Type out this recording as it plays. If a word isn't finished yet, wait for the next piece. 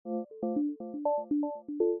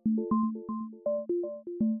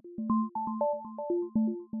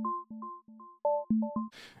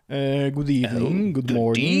Good evening, good good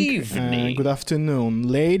morning, evening. good afternoon,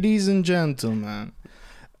 ladies and gentlemen.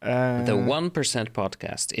 The 1%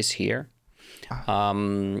 podcast is here.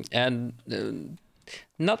 And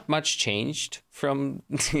not much changed from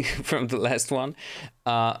from the last one.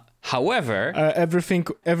 However,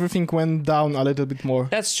 everything went down a little bit more.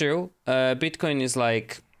 that's true. Bitcoin is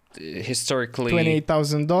like historically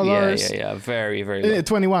 $28,000. Yeah, very, very low.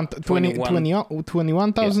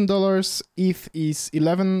 $21,000. ETH is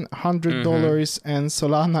 $1,100 and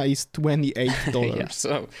Solana is $28. Yeah,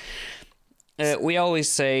 so we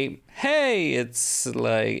always say, hey, it's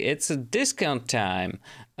a discount time.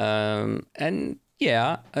 And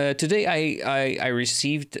yeah, today I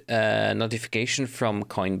received a notification from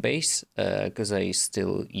Coinbase because I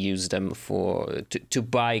still use them to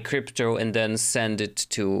buy crypto and then send it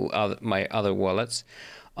to my other wallets.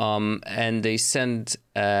 And they send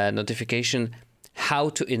a notification how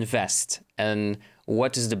to invest and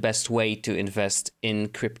what is the best way to invest in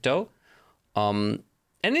crypto. And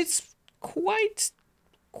it's quite.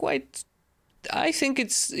 I think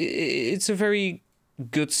it's a very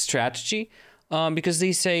good strategy. Because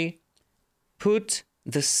they say, put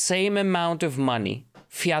the same amount of money,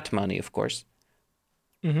 fiat money, of course,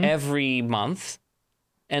 every month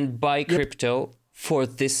and buy crypto for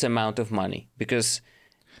this amount of money. Because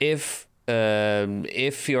if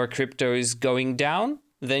your crypto is going down,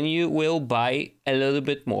 then you will buy a little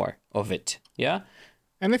bit more of it. Yeah.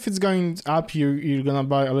 And if it's going up, you're gonna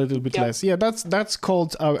buy a little bit less. Yeah, that's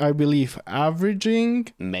called, I believe, averaging.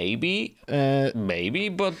 Maybe,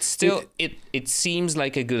 but still, it seems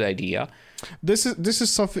like a good idea. This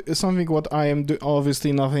is something what I am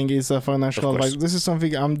obviously nothing is a financial advice. This is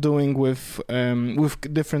something I'm doing with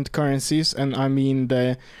different currencies, and I mean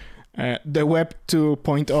the Web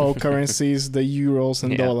 2.0 currencies, the euros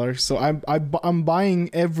and dollars. So I'm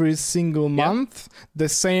buying every single month the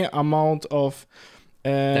same amount of.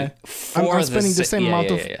 I'm spending the same amount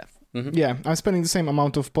of. I'm spending the same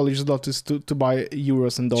amount of Polish zlotys to buy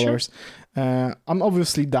euros and dollars. Sure. I'm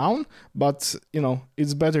obviously down, but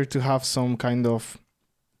it's better to have some kind of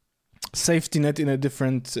safety net in a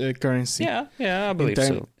different currency. Yeah, I believe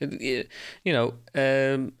so. The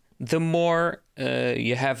more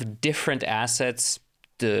you have different assets,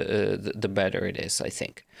 the better it is, I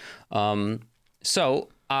think. So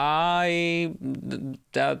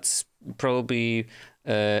that's probably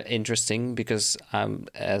interesting because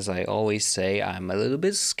as I always say, I'm a little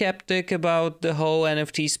bit skeptic about the whole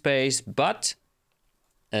NFT space, but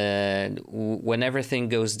when everything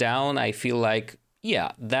goes down, I feel like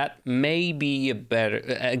that may be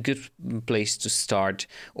a good place to start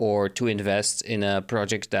or to invest in a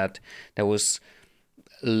project that was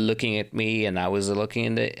looking at me and I was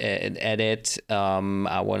looking at it.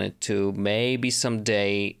 I wanted to maybe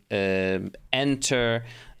someday enter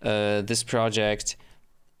this project,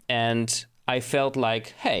 and I felt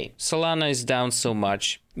like, hey, Solana is down so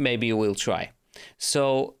much, maybe we'll try.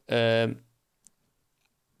 So that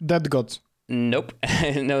got nope.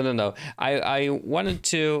 No. I wanted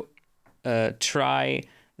to try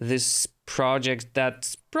this project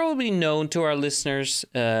that's probably known to our listeners,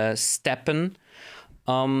 STEPN.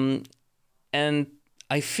 And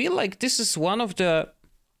I feel like this is one of the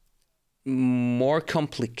more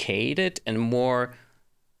complicated and more,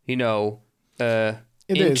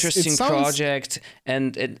 interesting project,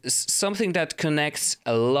 and it's something that connects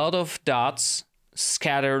a lot of dots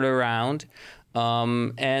scattered around,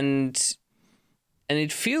 and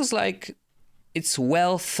it feels like it's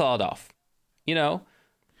well thought of,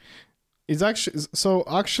 It's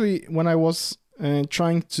actually when I was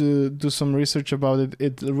trying to do some research about it,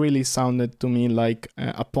 it really sounded to me like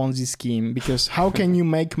a Ponzi scheme, because how can you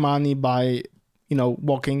make money by,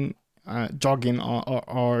 walking, jogging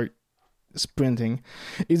or sprinting?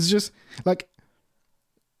 It's just like,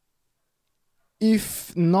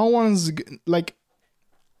 if no one's like,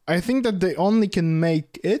 I think that they only can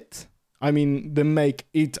make it. I mean, they make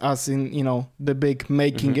it as in, the big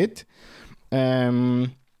making it.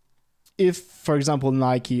 If, for example,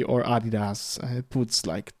 Nike or Adidas puts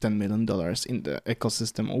like $10 million in the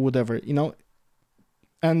ecosystem or whatever,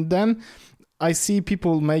 and then I see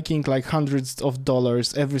people making like hundreds of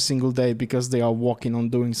dollars every single day because they are walking on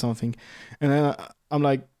doing something. And then I'm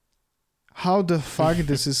like, how the fuck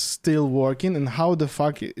this is still working, and how the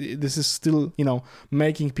fuck this is still,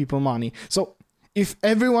 making people money. So if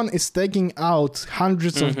everyone is taking out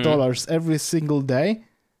hundreds of dollars every single day,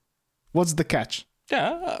 what's the catch?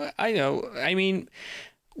 Yeah, I know. I mean,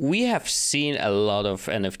 we have seen a lot of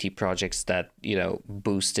NFT projects that,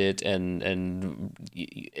 boosted and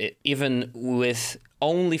even with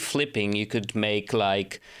only flipping, you could make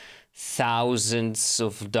like thousands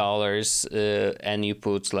of dollars, and you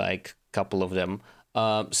put like a couple of them.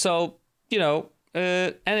 So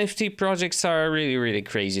NFT projects are really, really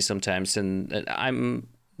crazy sometimes, and I'm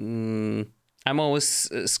always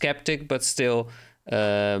skeptic, but still,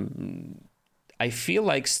 I feel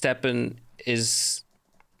like STEPN is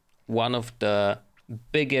one of the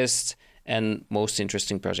biggest and most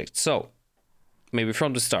interesting projects. So maybe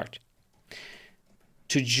from the start,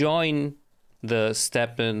 to join the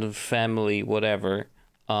STEPN family, whatever,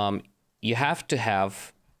 you have to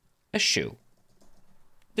have a shoe.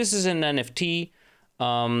 This is an NFT.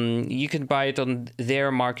 You can buy it on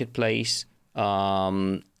their marketplace.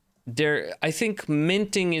 I think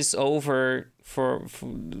minting is over for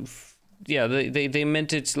they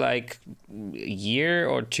minted like a year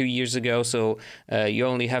or 2 years ago. So you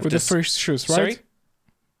only have with the first shoes, right? Sorry?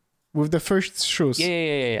 With the first shoes.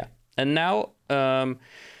 Yeah. And now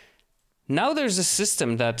there's a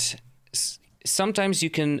system that sometimes you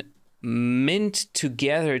can mint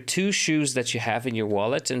together 2 shoes that you have in your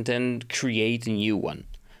wallet and then create a new one.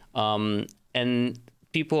 And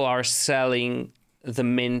people are selling the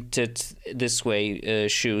minted this way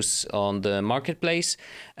shoes on the marketplace.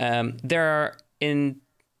 There are in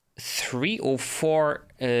 3 or 4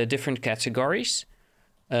 different categories.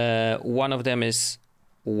 One of them is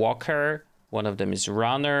walker, one of them is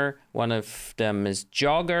runner, one of them is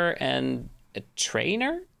jogger, and a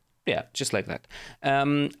trainer. Yeah, just like that.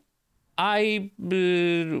 I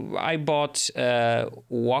bought a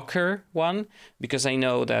walker one because I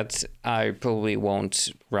know that I probably won't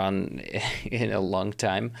run in a long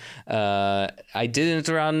time. I didn't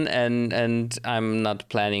run, and I'm not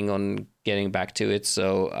planning on getting back to it.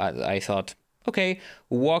 So I thought, okay,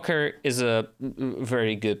 walker is a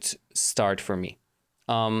very good start for me.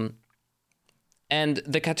 And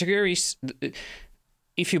the categories,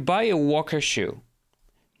 if you buy a walker shoe,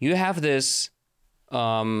 you have this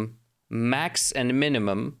max and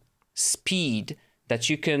minimum speed that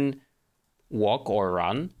you can walk or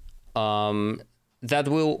run, that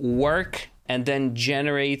will work and then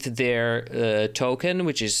generate their token,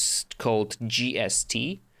 which is called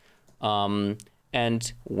GST.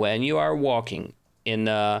 And when you are walking in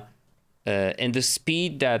the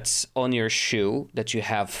speed that's on your shoe that you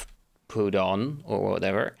have put on or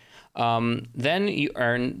whatever, then you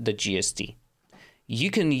earn the GST.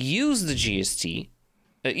 You can use the GST.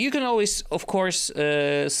 You can always, of course,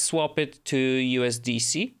 swap it to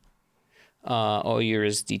USDC or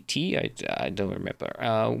USDT. I don't remember.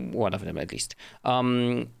 One of them at least.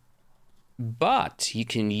 But you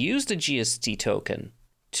can use the GST token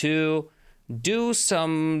to do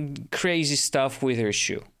some crazy stuff with your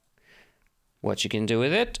shoe. What you can do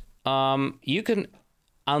with it? You can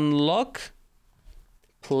unlock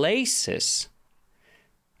places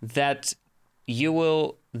that you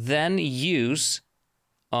will then use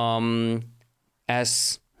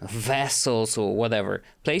as vessels or whatever.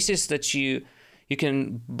 Places that you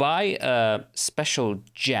can buy a special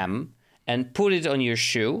gem and put it on your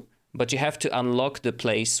shoe, but you have to unlock the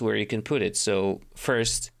place where you can put it. So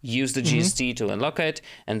first use the GST to unlock it,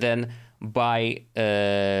 and then buy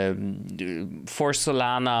for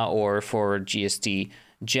Solana or for GST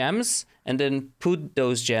gems, and then put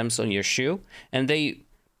those gems on your shoe. And they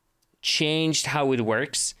changed how it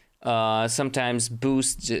works. Sometimes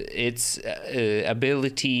boost its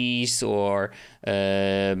abilities, or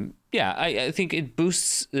I think it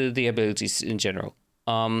boosts the abilities in general.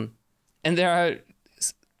 And there are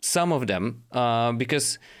some of them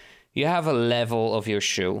because you have a level of your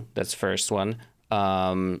shoe. That's first one.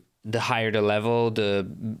 The higher the level, the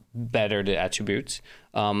better the attributes.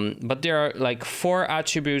 But there are like 4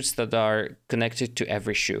 attributes that are connected to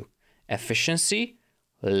every shoe: efficiency,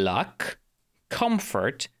 luck,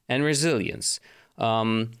 comfort, and resilience.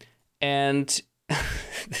 And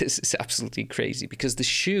this is absolutely crazy because the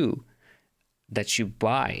shoe that you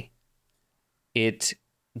buy, it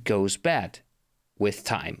goes bad with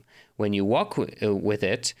time. When you walk with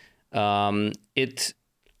it, it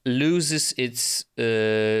loses its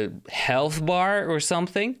health bar or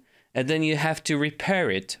something, and then you have to repair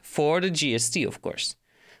it for the GST, of course.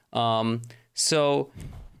 So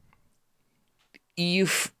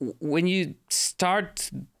when you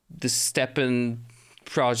start the STEPN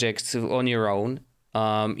project on your own,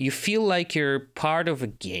 you feel like you're part of a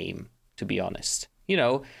game, to be honest. You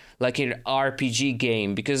know, like an RPG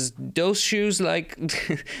game, because those shoes, like,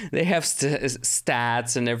 they have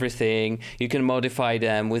stats and everything. You can modify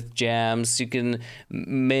them with gems. You can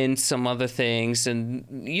mint some other things. And,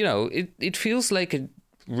 you know, it feels like a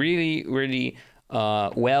really, really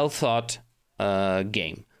well thought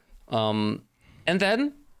game. And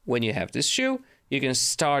then when you have this shoe, you can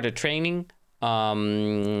start a training,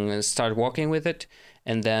 start walking with it,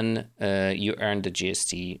 and then you earn the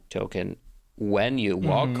GST token when you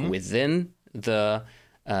walk within the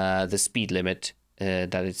speed limit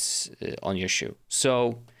that is on your shoe.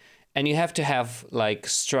 So, and you have to have like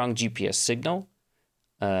strong GPS signal.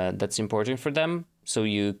 That's important for them, so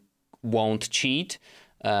you won't cheat.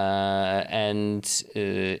 And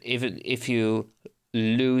if you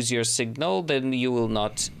lose your signal, then you will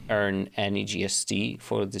not earn any GST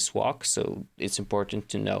for this walk. So it's important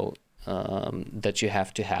to know that you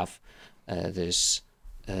have to have this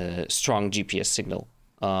strong GPS signal,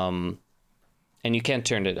 and you can't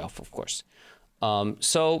turn it off, of course.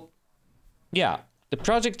 So yeah, the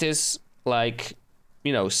project is like,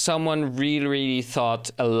 someone really thought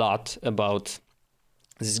a lot about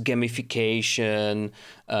this gamification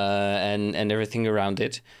and everything around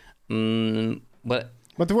it. But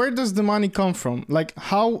where does the money come from? Like,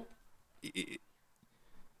 how?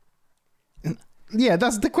 Yeah,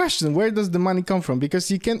 that's the question. Where does the money come from? Because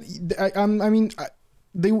you can.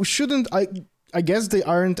 They shouldn't. I guess they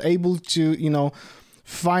aren't able to,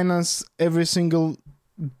 finance every single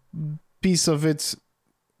piece of it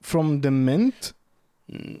from the mint.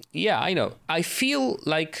 Yeah, I know. I feel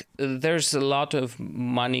like there's a lot of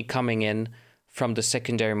money coming in from the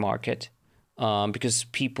secondary market, because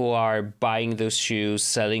people are buying those shoes,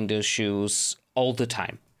 selling those shoes all the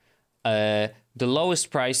time. The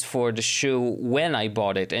lowest price for the shoe when I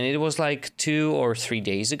bought it, and it was like 2 or 3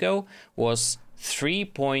 days ago, was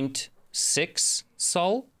 3.6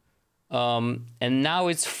 sol. And now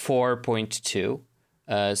it's 4.2.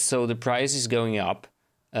 So the price is going up.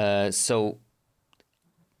 So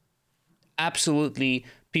absolutely,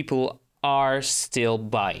 people are still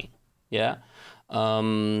buying. Yeah.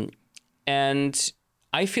 And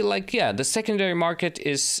I feel like, the secondary market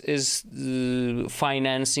is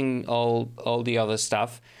financing all the other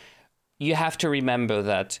stuff. You have to remember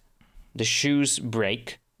that the shoes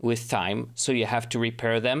break with time, so you have to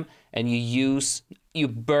repair them, and you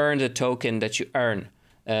burn the token that you earn,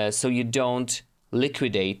 so you don't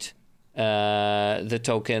liquidate the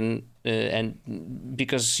token, and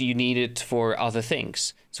because you need it for other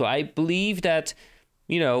things. So I believe that,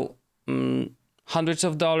 hundreds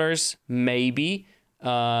of dollars maybe,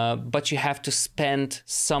 but you have to spend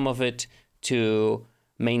some of it to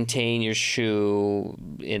maintain your shoe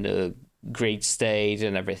in a great state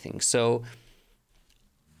and everything. So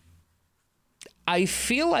I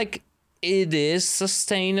feel like it is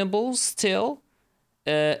sustainable still.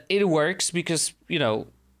 It works because,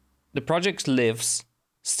 the project lives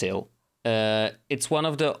still. It's one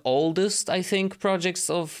of the oldest, I think, projects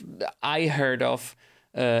I heard of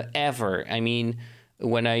ever. I mean,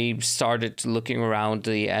 when I started looking around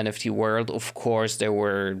the NFT world, of course, there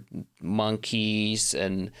were monkeys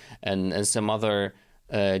and some other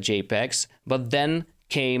JPEGs. But then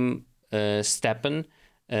came Steppen,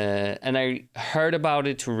 and I heard about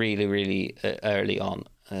it really, really early on.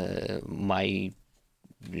 My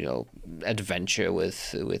adventure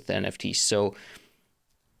with NFTs. So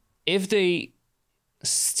if they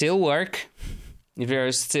still work, if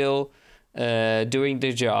they're still doing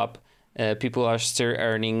their job, people are still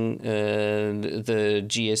earning the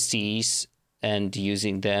GSTs and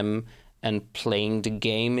using them and playing the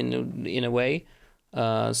game in a way.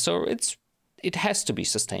 So it has to be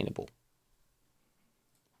sustainable.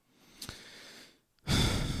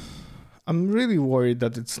 I'm really worried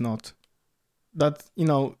that it's not. That,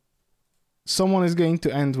 someone is going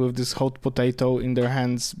to end with this hot potato in their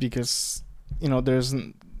hands because, there's...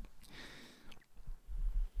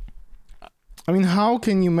 I mean, how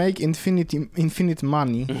can you make infinite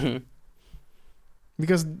money? Mm-hmm.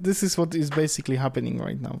 Because this is what is basically happening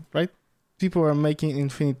right now, right? People are making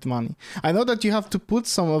infinite money. I know that you have to put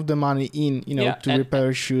some of the money in, to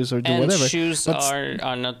repair shoes or do whatever. And shoes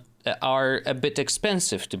are a bit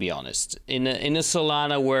expensive, to be honest. In a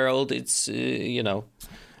Solana world, it's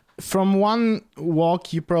From one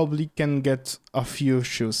walk, you probably can get a few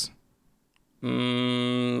shoes.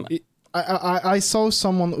 I saw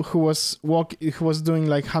someone who was doing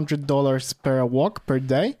like $100 per walk per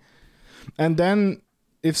day, and then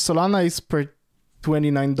if Solana is per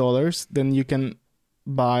 $29, then you can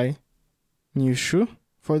buy new shoe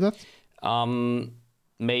for that.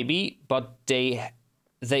 Maybe, but they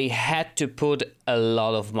had to put a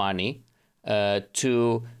lot of money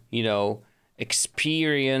to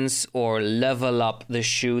experience or level up the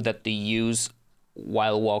shoe that they use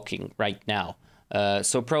while walking right now.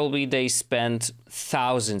 So probably they spent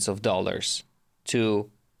thousands of dollars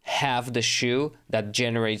to have the shoe that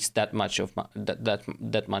generates that much of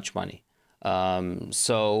that much money.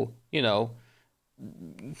 So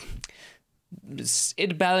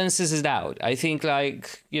it balances it out. I think,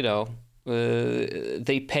 like,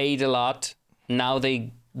 they paid a lot. Now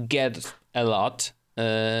they get a lot,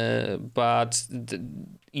 but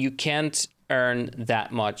you can't earn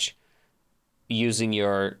that much using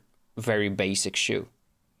your very basic shoe.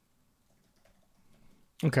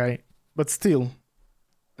 Okay, but still.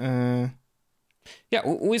 Yeah,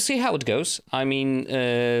 we'll see how it goes. I mean,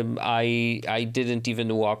 I didn't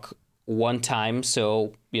even walk one time,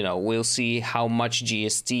 so we'll see how much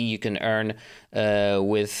GST you can earn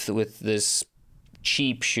with this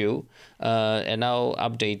cheap shoe, and I'll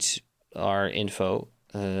update our info.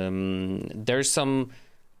 There's some,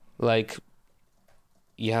 like,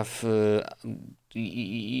 you have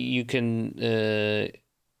you can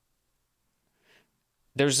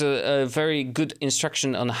there's a very good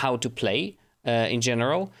instruction on how to play in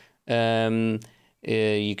general.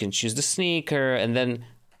 You can choose the sneaker, and then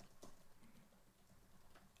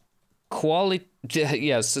quality.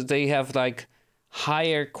 Yeah, so they have like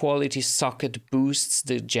higher quality socket boosts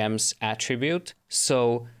the gem's attribute.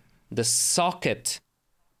 So the socket,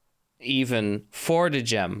 even for the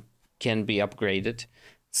gem, can be upgraded.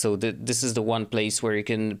 So this is the one place where you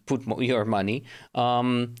can put your money.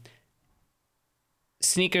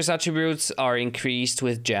 Sneakers attributes are increased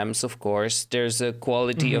with gems, of course. There's a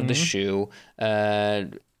quality of the shoe.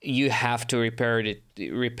 You have to repair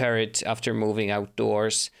it after moving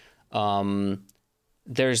outdoors.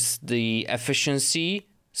 There's the efficiency,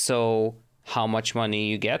 so how much money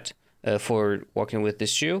you get for walking with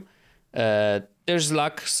this shoe. There's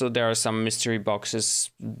luck, so there are some mystery boxes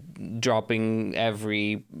dropping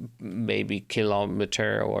every maybe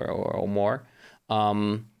kilometer or more.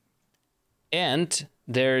 And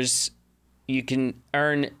you can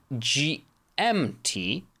earn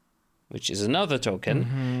GMT, which is another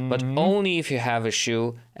token, but only if you have a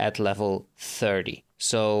shoe at level 30.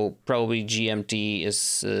 So probably GMT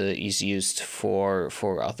is used for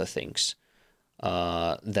other things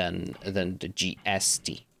than the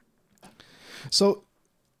GST. So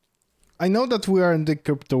I know that we are in the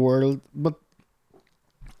crypto world, but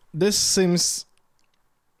this seems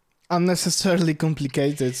unnecessarily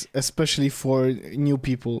complicated, especially for new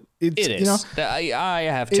people. It is. I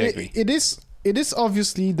have to agree. It is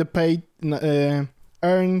obviously the pay,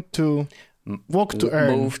 earn to walk to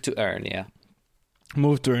earn, move to earn. Yeah,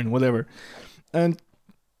 move to earn, whatever. And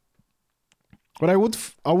but I would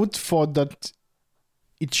thought that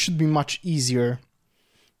it should be much easier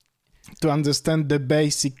to understand the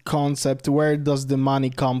basic concept. Where does the money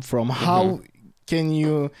come from? How can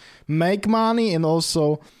you make money, and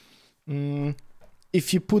also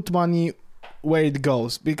if you put money, where it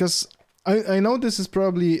goes? Because I know this is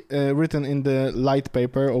probably written in the light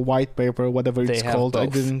paper or white paper, whatever it's called. Both. I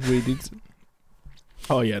didn't read it.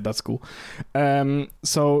 Oh yeah, that's cool.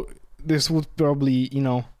 So this would probably,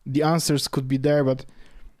 the answers could be there, but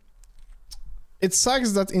it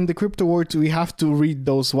sucks that in the crypto world we have to read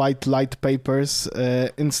those white light papers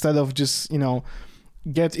instead of just,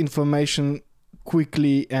 get information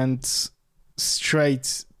quickly and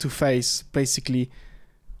straight to face, basically.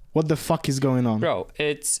 What the fuck is going on? Bro,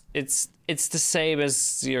 it's the same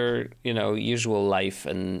as your, usual life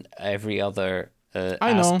and every other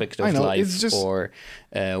aspect of life. It's just... Or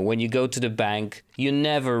when you go to the bank, you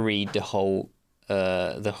never read the whole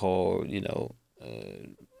the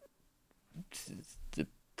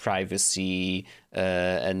privacy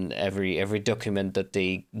and every document that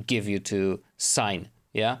they give you to sign.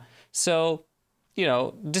 Yeah. So,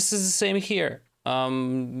 this is the same here.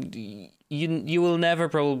 You will never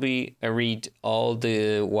probably read all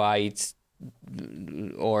the white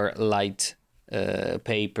or light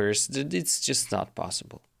papers. It's just not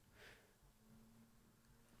possible.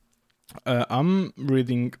 I'm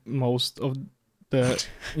reading most of the,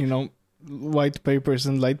 white papers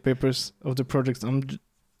and light papers of the projects I'm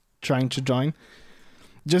trying to join.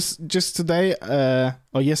 Just today,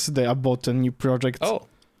 or yesterday, I bought a new project. Oh.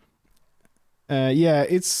 Yeah,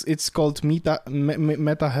 it's called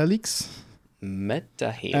MetaHelix.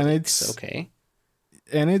 MetaHelix. And it's okay.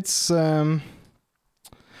 And it's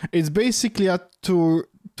basically a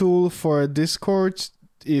tool for Discord.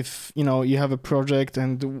 If you have a project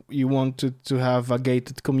and you want to have a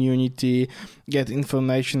gated community, get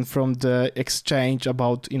information from the exchange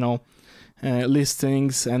about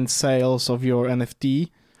listings and sales of your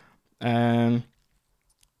NFT.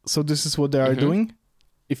 So this is what they are doing.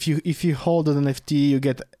 If you hold an NFT, you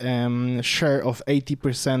get share of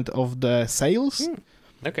 80% of the sales.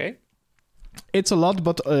 Okay. It's a lot,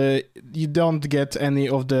 but you don't get any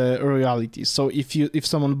of the royalties. So if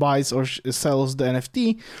someone buys or sells the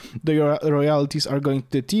NFT, the royalties are going to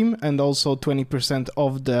the team, and also 20%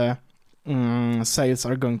 of the sales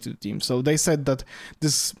are going to the team. So they said that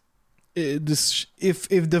this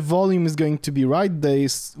if the volume is going to be right, they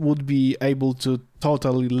would be able to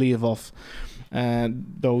totally live off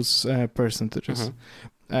those percentages.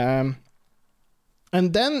 And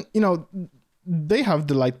then, they have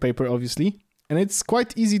the light paper, obviously, and it's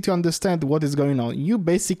quite easy to understand what is going on. You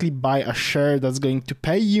basically buy a share that's going to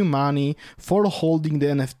pay you money for holding the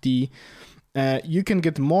NFT. You can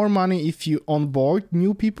get more money if you onboard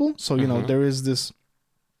new people. So, there is this,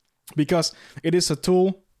 because it is a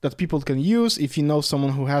tool that people can use. If you know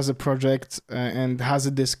someone who has a project and has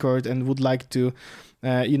a Discord and would like to,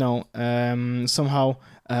 somehow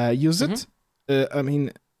use it,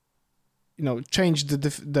 change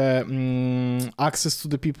the access to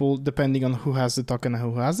the people depending on who has the token and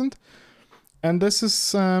who hasn't. And this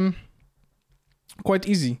is quite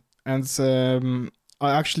easy. And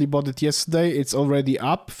I actually bought it yesterday. It's already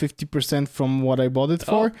up 50% from what I bought it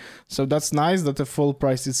for. So that's nice that the full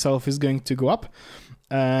price itself is going to go up.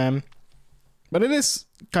 But it is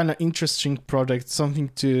kind of interesting project, something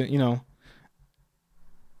to,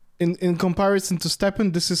 in comparison to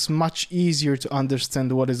STEPN, this is much easier to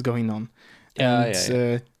understand what is going on.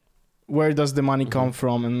 Where does the money come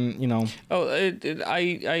from, and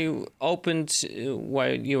I opened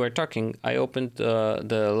while you were talking. I opened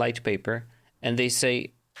the light paper, and they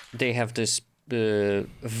say they have this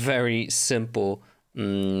very simple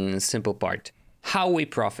part. How we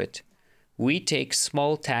profit. We take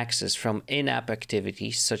small taxes from in-app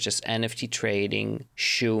activities such as NFT trading,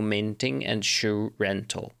 shoe minting, and shoe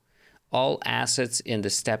rental. All assets in the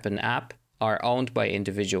STEPN app are owned by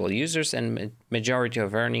individual users, and majority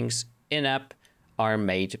of earnings in-app are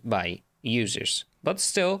made by users. But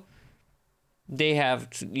still, they have,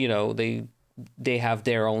 they have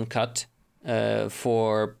their own cut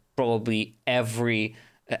for probably every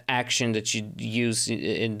action that you use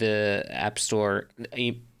in the App Store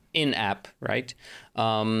in-app, right?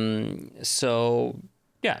 So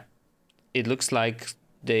yeah, it looks like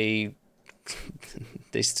they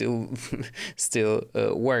still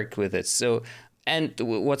work with it. So, and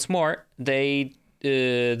what's more, they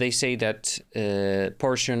say that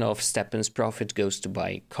portion of STEPN's profit goes to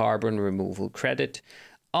buy carbon removal credit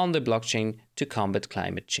on the blockchain to combat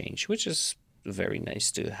climate change, which is very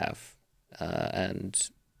nice to have. And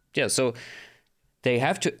yeah, so they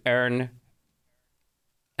have to earn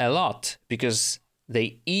a lot because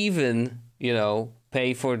they even,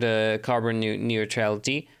 pay for the carbon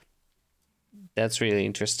neutrality. That's really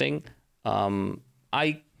interesting.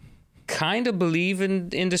 I kind of believe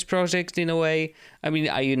in this project in a way. I mean,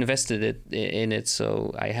 I invested in it,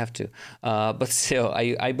 so I have to. But still,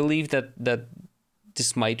 I believe that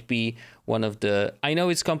this might be one of the... I know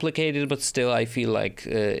it's complicated, but still, I feel like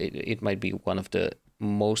it might be one of the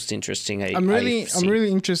most interesting. I'm really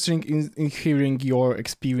interested in hearing your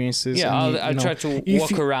experiences. Yeah, I'll try to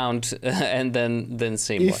walk around and then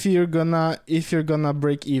say if you're gonna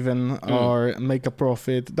break even or make a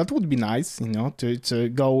profit. That would be nice, to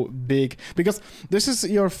go big, because this is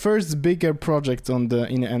your first bigger project in the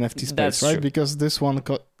NFT space. That's right? True. Because this one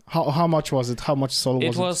how much was it? How much SOL was it?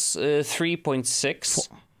 It was 3.6.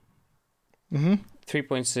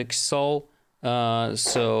 3.6 SOL.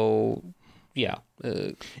 So yeah.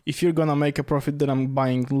 If you're gonna make a profit, then I'm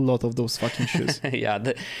buying a lot of those fucking shoes.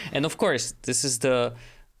 Yeah, and of course, this is the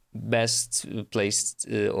best place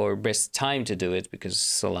or best time to do it because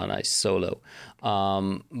Solana is solo.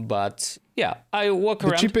 But yeah, I walk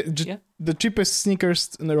around. The cheapest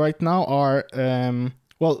sneakers right now are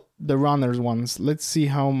the runners ones. Let's see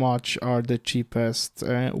how much are the cheapest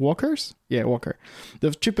walkers. Yeah, walker.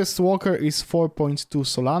 The cheapest walker is 4.2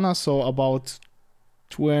 Solana, so about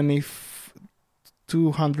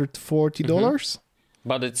 $240.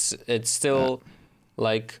 But it's still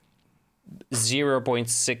like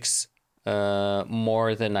 0.6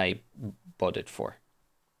 more than I bought it for.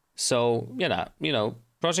 So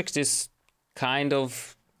project is kind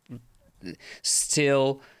of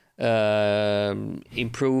still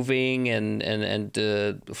improving and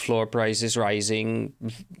the floor price is rising.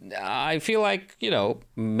 I feel like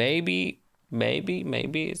maybe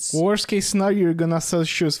it's... Worst case scenario, you're gonna sell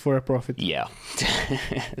shoes for a profit. Yeah,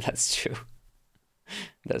 that's true.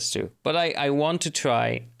 That's true. But I want to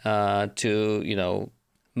try to,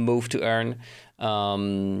 move to earn,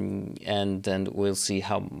 and then we'll see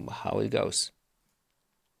how it goes.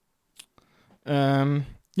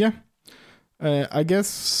 Yeah. I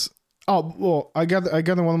guess... Oh, well, I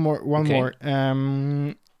got one more.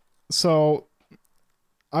 So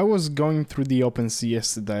I was going through the OpenSea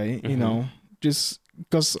yesterday, just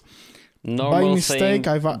because by mistake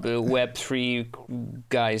thing Web3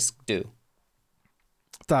 guys do.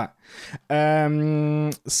 Ta.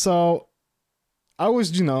 So I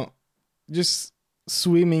was, just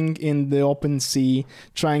swimming in the open sea,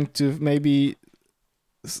 trying to maybe,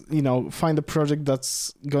 find a project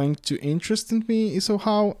that's going to interest in me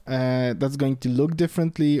somehow, that's going to look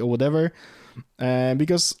differently or whatever.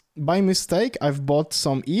 Because by mistake, I've bought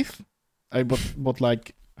some ETH. I bought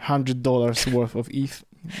like $100 worth of ETH.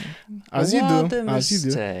 As you do.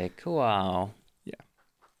 Wow. Yeah.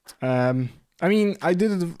 I mean, I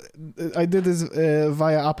did it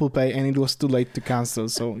via Apple Pay, and it was too late to cancel.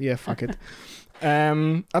 So yeah, fuck it.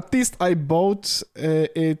 At least I bought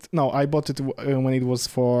it. No, I bought it when it was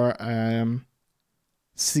for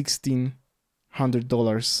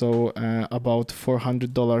 $1,600. So about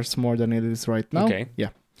 $400 more than it is right now. Okay. Yeah,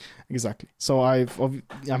 exactly. So I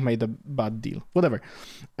made a bad deal. Whatever.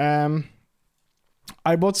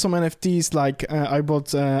 I bought some NFTs, like I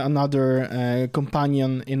bought another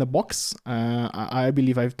companion in a box. I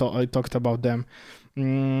believe I talked about them.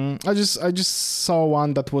 I just saw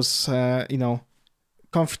one that was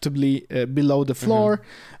comfortably below the floor,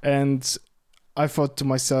 and I thought to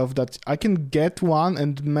myself that I can get one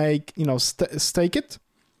and make stake it,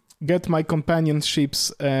 get my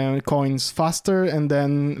companionship's coins faster, and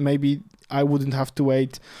then maybe I wouldn't have to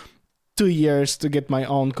wait 2 years to get my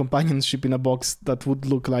own companionship in a box that would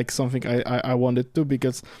look like something I wanted to,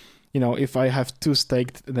 because if I have 2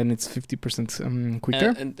 staked, then it's 50%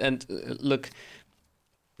 quicker. And look,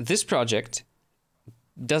 this project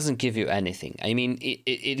doesn't give you anything. I mean,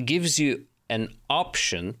 it gives you an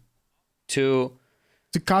option to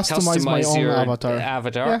customize my own your avatar,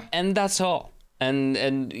 yeah. And that's all.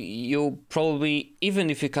 And you probably, even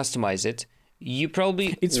if you customize it, you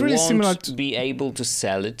probably really won't similar be able to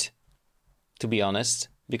sell it, to be honest,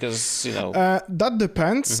 because that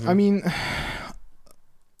depends. I mean,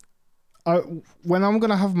 when I'm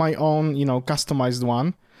gonna have my own customized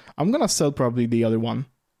one, I'm gonna sell probably the other one,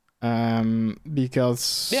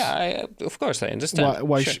 because of course I understand.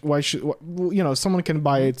 Why should someone can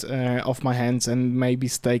buy it off my hands and maybe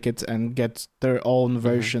stake it and get their own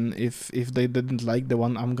version if they didn't like the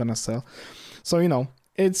one I'm gonna sell. So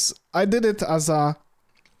I did it as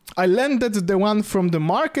I landed the one from the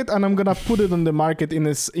market, and I'm gonna put it on the market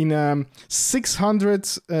in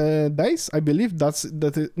 600 days, I believe. No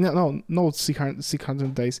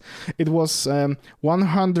 600 days. It was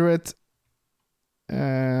 100.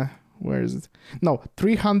 Where is it? No,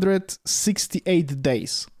 368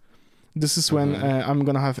 days. This is when I'm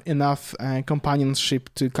gonna have enough companionship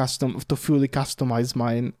to fully customize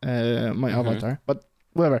my avatar. But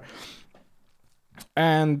whatever.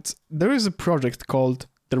 And there is a project called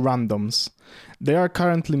The Randoms. They are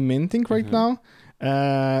currently minting right now.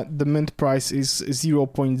 The mint price is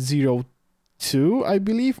 0.02, I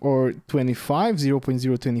believe, or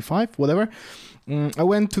 0.025, whatever. I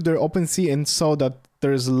went to their OpenSea and saw that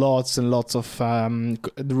there's lots and lots of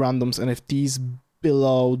The Randoms NFTs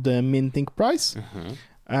below the minting price.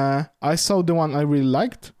 I saw the one I really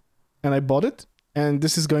liked, and I bought it. And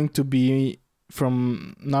this is going to be,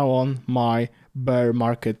 from now on, my bear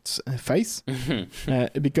market face,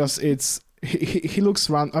 because he looks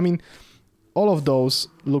random. I mean, all of those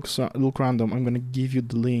look random. I'm gonna give you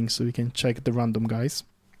the link so you can check the random guys.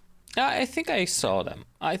 I think I saw them.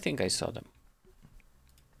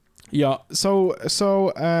 Yeah. So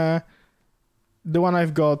the one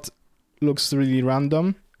I've got looks really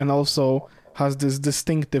random, and also has this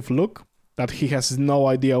distinctive look that he has no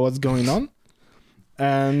idea what's going on,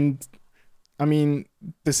 and I mean,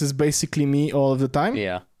 this is basically me all of the time.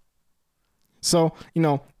 Yeah. So,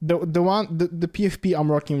 the PFP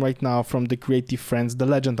I'm rocking right now from the Creative Friends, the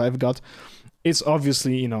legend I've got, it's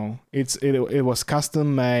obviously, it was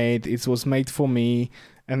custom made, it was made for me,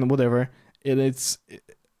 and whatever.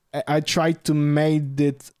 I tried to make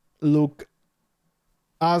it look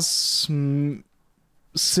as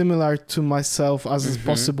similar to myself as is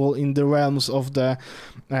possible in the realms of the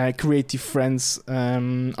Creative Friends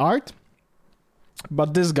art.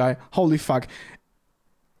 But this guy, holy fuck,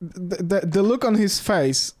 the look on his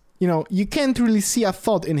face, you can't really see a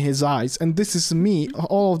thought in his eyes, and this is me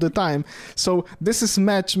all of the time. So this is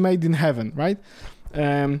match made in heaven, right?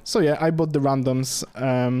 So yeah, I bought the randoms.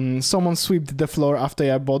 Someone swept the floor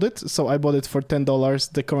after I bought it, so I bought it for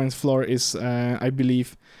 $10. The current floor is, I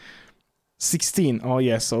believe, 16. Oh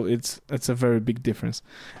yeah, so it's a very big difference.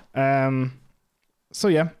 So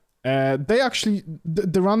yeah. They actually,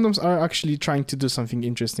 the randoms are actually trying to do something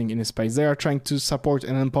interesting in the space. They are trying to support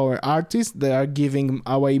and empower artists. They are giving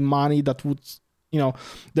away money that would,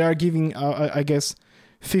 they are giving, I guess,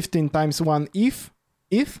 15 times one if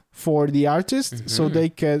for the artist, so they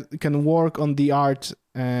can work on the art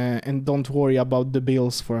and don't worry about the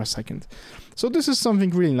bills for a second. So this is something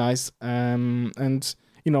really nice. And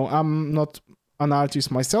I'm not an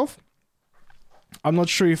artist myself. I'm not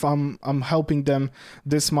sure if I'm helping them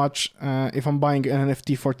this much if I'm buying an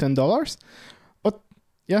NFT for $10. But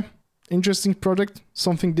yeah, interesting project,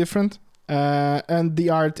 something different. And the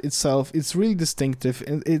art itself, it's really distinctive.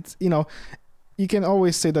 And it's, you can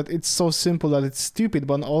always say that it's so simple that it's stupid,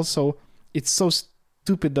 but also it's so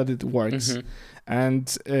stupid that it works. Mm-hmm.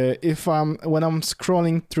 And when I'm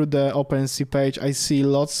scrolling through the OpenSea page, I see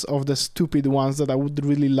lots of the stupid ones that I would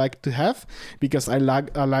really like to have because I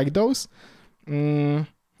like those. But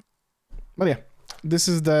yeah, this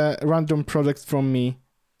is the random product from me.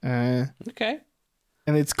 Okay.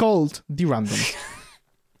 And it's called The Random.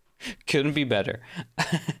 Couldn't be better.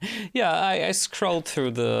 Yeah, I scrolled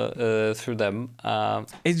through through them.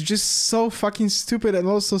 It's just so fucking stupid and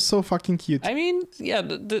also so fucking cute. I mean, yeah,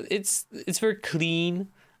 it's very clean.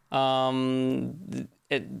 And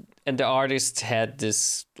the artist had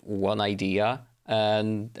this one idea,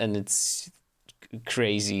 and it's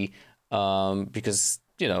crazy. Because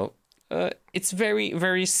it's very,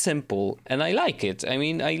 very simple, and I like it. I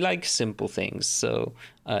mean, I like simple things, so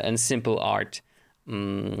and simple art.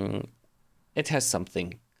 It has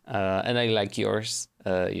something, and I like yours.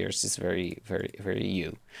 Yours is very, very, very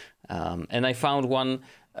you. And I found one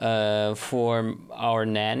for our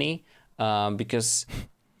nanny because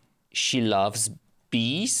she loves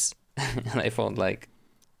bees, and I found like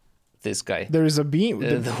this guy. There is a bee.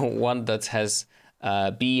 The one that has.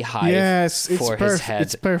 Beehive for his head.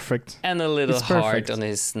 It's perfect. And a little heart on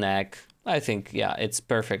his neck. I think, yeah, it's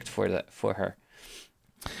perfect for her.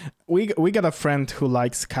 We got a friend who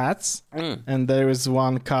likes cats, and there is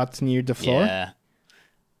one cat near the floor. Yeah.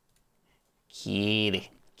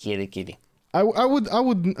 Kitty. I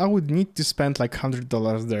would need to spend like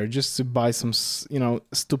 $100 there just to buy some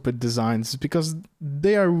stupid designs because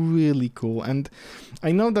they are really cool, and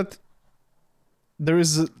I know that there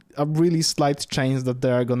is a really slight chance that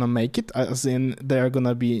they are gonna make it, as in they are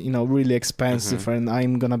gonna be really expensive, and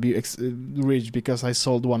I'm gonna be rich because I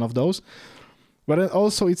sold one of those. But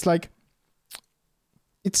also it's like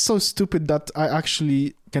it's so stupid that I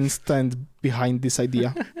actually can stand behind this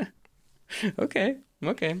idea. Okay,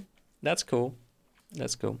 that's cool.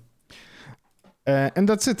 And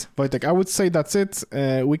that's it, Wojtek. I would say that's it.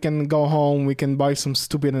 We can go home, we can buy some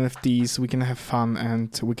stupid NFTs, we can have fun,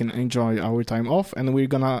 and we can enjoy our time off. And we're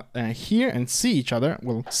gonna hear and see each other.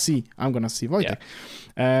 Well, I'm gonna see Wojtek.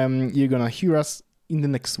 Yeah. You're gonna hear us in the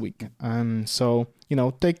next week. So,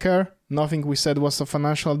 take care. Nothing we said was a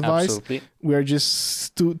financial advice. Absolutely. We are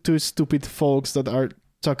just two stupid folks that are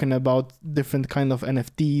talking about different kind of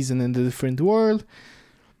NFTs and in the different world.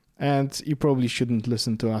 And you probably shouldn't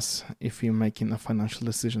listen to us if you're making financial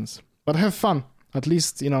decisions. But have fun. At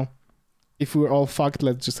least, if we're all fucked,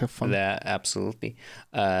 let's just have fun. Yeah, absolutely.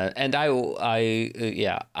 And I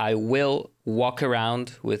will walk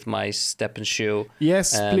around with my step and shoe.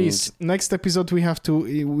 Yes, please. Next episode we have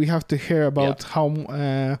to hear about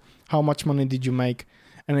how much money did you make,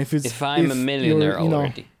 and if I'm a millionaire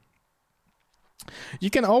already.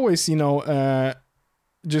 You can always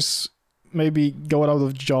just maybe go out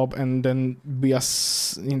of job and then be a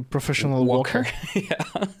professional walker. Yeah.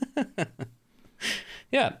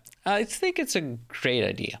 Yeah, I think it's a great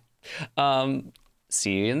idea.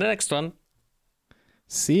 See you in the next one.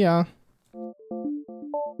 See ya.